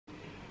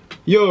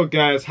Yo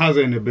guys, how's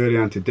it in the building?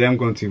 And today I'm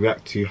going to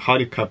react to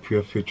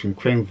Caprio featuring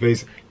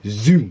Kwengface.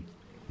 Zoom.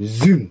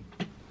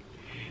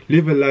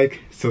 Leave a like,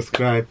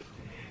 subscribe,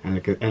 and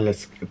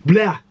let's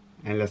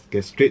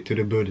get straight to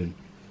the building.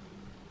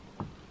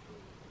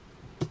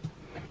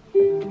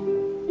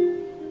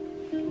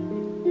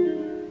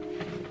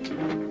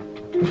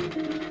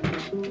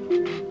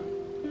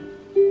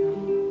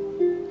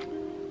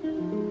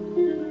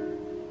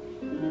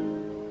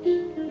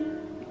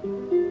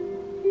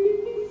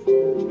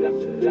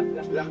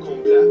 Black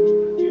on black,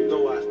 you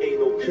know I ain't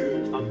no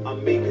coon.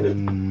 I'm making it.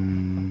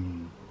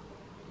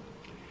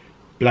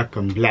 Black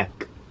on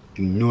black,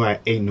 you know I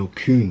ain't no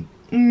coon.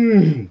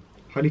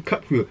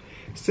 Caprio,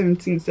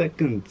 17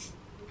 seconds.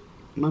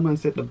 My man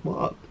said the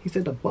bar. He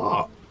said the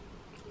bar.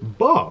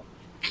 Bar.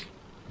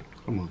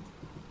 Come on.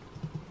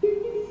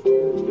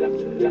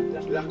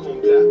 Black on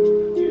black,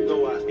 you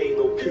know I ain't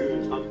no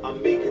coon.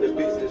 I'm making a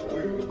business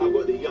boom. I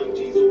got the young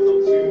G's all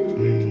on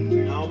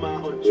Zoom. How am I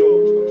on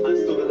job? I'm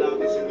still the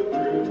loudest in the room.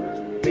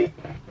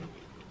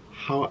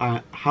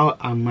 How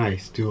am I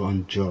still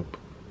on job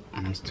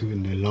and I'm still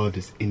in the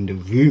loudest in the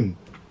room?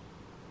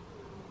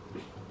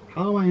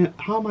 How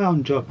am I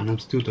on job and I'm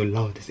still the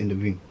loudest in the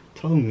room?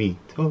 Tell me.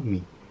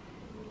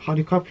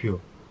 Caprio,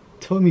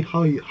 tell me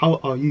how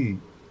are you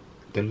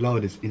the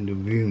loudest in the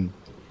room?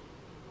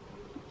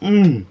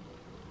 He's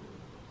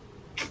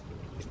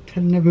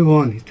telling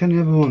everyone.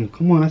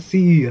 Come on, I see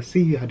you,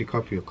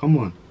 Caprio. Come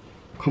on,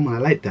 I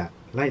like that.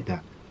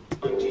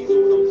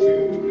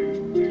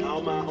 How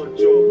am I on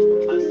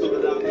job? I'm still the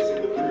loudest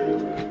in the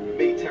room.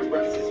 Made 10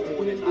 raps this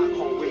morning, I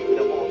can't wait for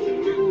the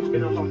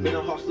afternoon. Been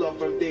a hustler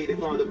from day they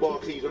found the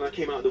Barclays when I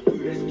came out the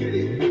womb. Let's get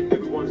it.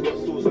 Everyone's got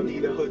sauce, I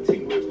need a hood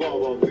ting with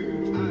bar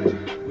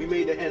food. We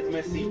made the ends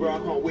messy, bro, I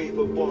can't wait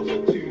for bars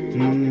or two.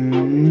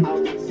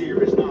 I'm being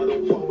serious now, I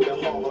don't fuck with a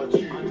hard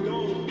tune.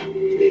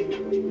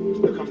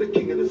 Look, I'm the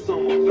king of the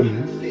summer.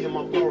 Sit in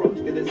my borough,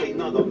 didn't say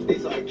nada. They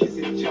started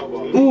kissing each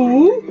other.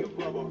 Ooh.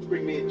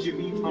 Bring me a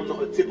Jimmy, I'm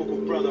not a typical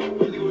brother.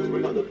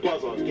 Bring out the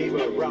buzzer, gave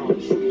her a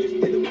round, so we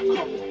just didn't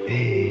recover.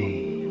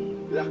 Hey.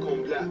 Black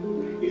on black,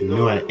 You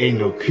know I ain't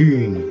no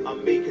coon.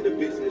 I'm making a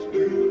business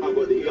boom. I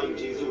got the young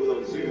G's all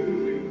on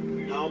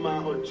Zoom. How am I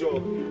on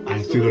job?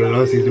 I'm still the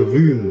loudest in the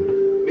room.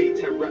 Made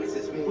 10 raps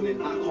this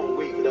morning, I can't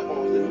wait for the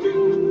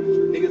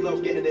afternoon. Niggas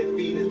love getting their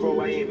feelings,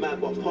 bro, I ain't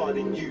mad, but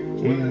pardon you.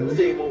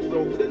 Same old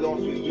flow for the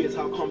last few years,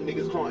 how come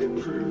niggas can't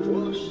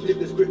improve? Flip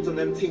the scripts on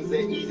them things,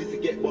 they're easy to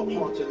get but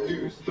hard to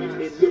lose.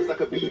 It looks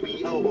like a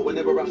BBL, but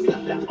whenever I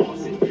slap that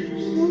ass it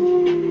moves.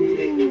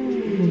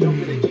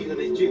 Jumping the G's and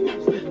it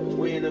jiggles.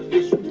 We ain't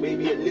official,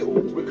 maybe a little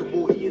Rick and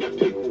Morty in a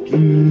pickle.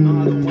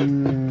 Nah, I don't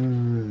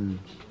want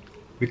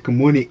Rick and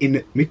Morty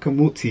in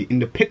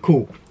the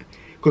pickle.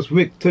 Cause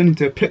Rick turned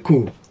into a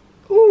pickle.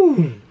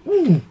 Ooh.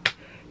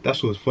 That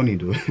show was funny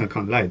though. I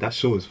can't lie, that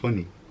show was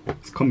funny.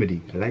 It's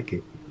comedy, I like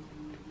it.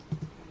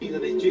 Rick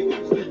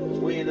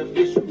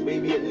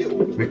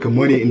and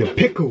Morty in the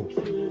pickle.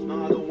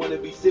 Nah, I don't wanna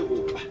be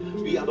civil. I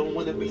don't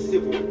wanna be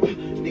civil.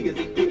 Niggas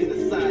ain't picking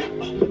the side.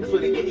 That's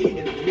when they get hit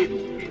in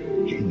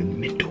the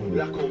middle.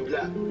 Black on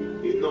black,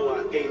 you know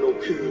I ain't no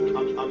coon.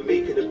 I'm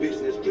making a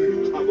business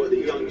boom. I got the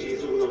young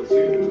G's all on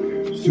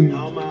Zoom.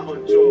 How am I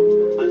on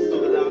job? I'm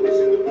still the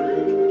loudest in the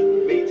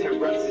room. Made 10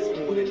 raps this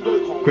morning.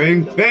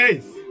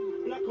 Kwengface.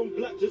 Black on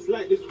black, just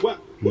like this whack.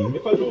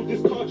 If I load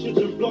this cartridge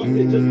and blast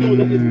it, just know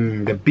that it's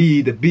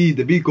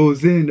the beat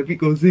goes in.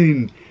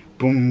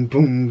 Boom.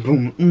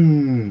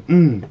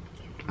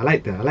 I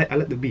like that. I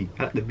like the beat.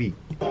 Black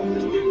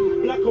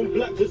on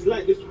black, just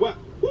like this whack.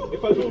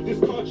 If I load this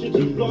cartridge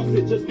and blast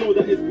it, just know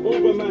that it's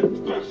over,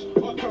 man. Crash,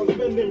 uptown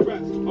spending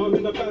rats. I'm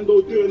in a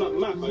bando doing up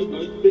maps.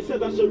 They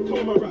said I should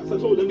tell my rats. I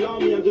told them, allow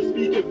me, I'm just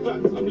speaking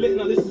facts. I'm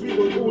letting out this sweet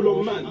one all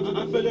on man.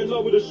 I fell in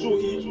love with a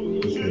shorty.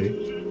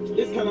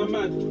 It's kinda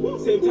mad.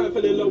 Same time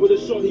fell in love with a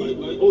shorty.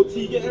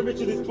 OT getting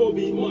rich in this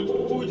Bobby.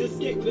 Or just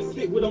skate with a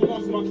stick with a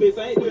mask on my face.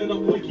 I ain't doing up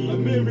wiki.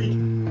 I'm married.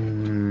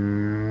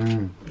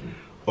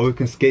 Or we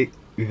can skate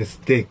with a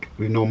stick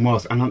with no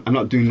mask. I'm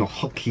not doing no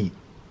hockey.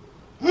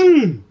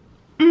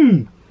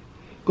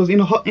 Because in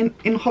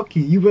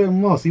hockey you wear a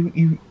mask.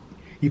 You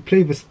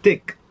play with a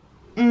stick.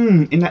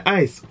 In the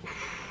ice.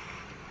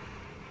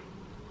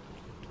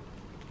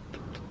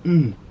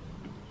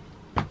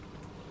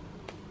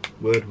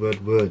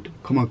 Word.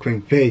 Come on,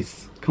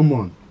 Kwengface. Come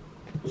on.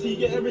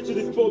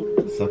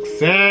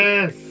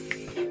 Success.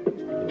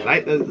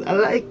 I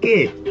like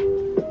it.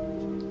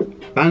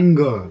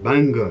 Banger.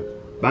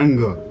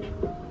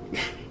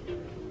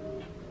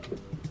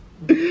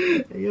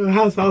 Yo,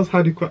 how's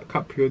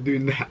Caprio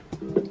doing that?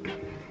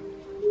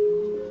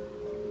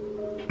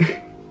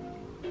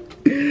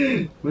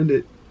 When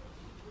did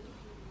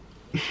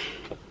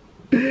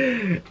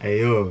hey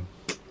yo,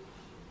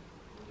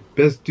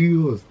 best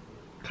duos,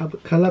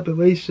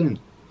 collaboration,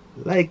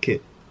 like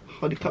it.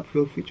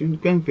 Caprio featuring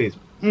Kwengface.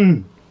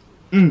 When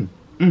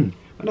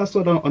I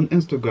saw that on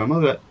Instagram, I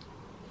was like,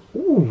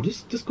 ooh,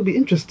 this could be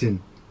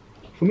interesting.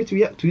 For me to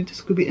react to it,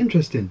 this could be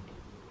interesting.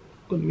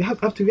 We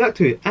have to react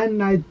to it,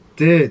 and I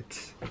did.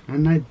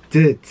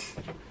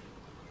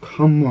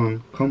 Come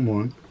on, come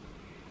on.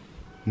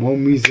 More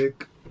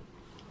music,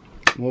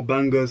 more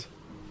bangers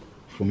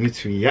for me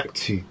to react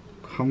to.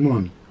 Come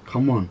on,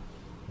 come on.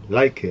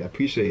 Like it,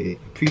 appreciate it,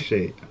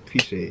 appreciate it,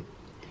 appreciate it.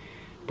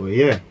 But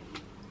yeah,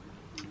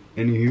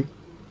 anywho,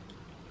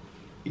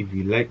 if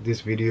you like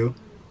this video,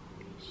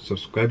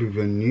 subscribe if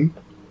you're new,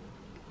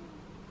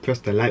 press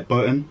the like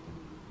button,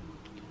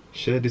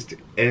 share this to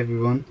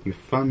everyone, your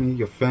family,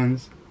 your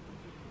friends,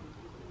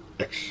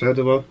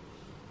 etc.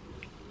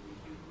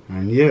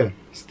 And yeah,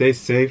 stay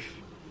safe,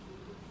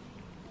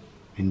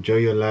 enjoy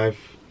your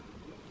life,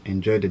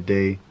 enjoy the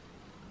day,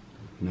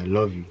 and I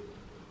love you.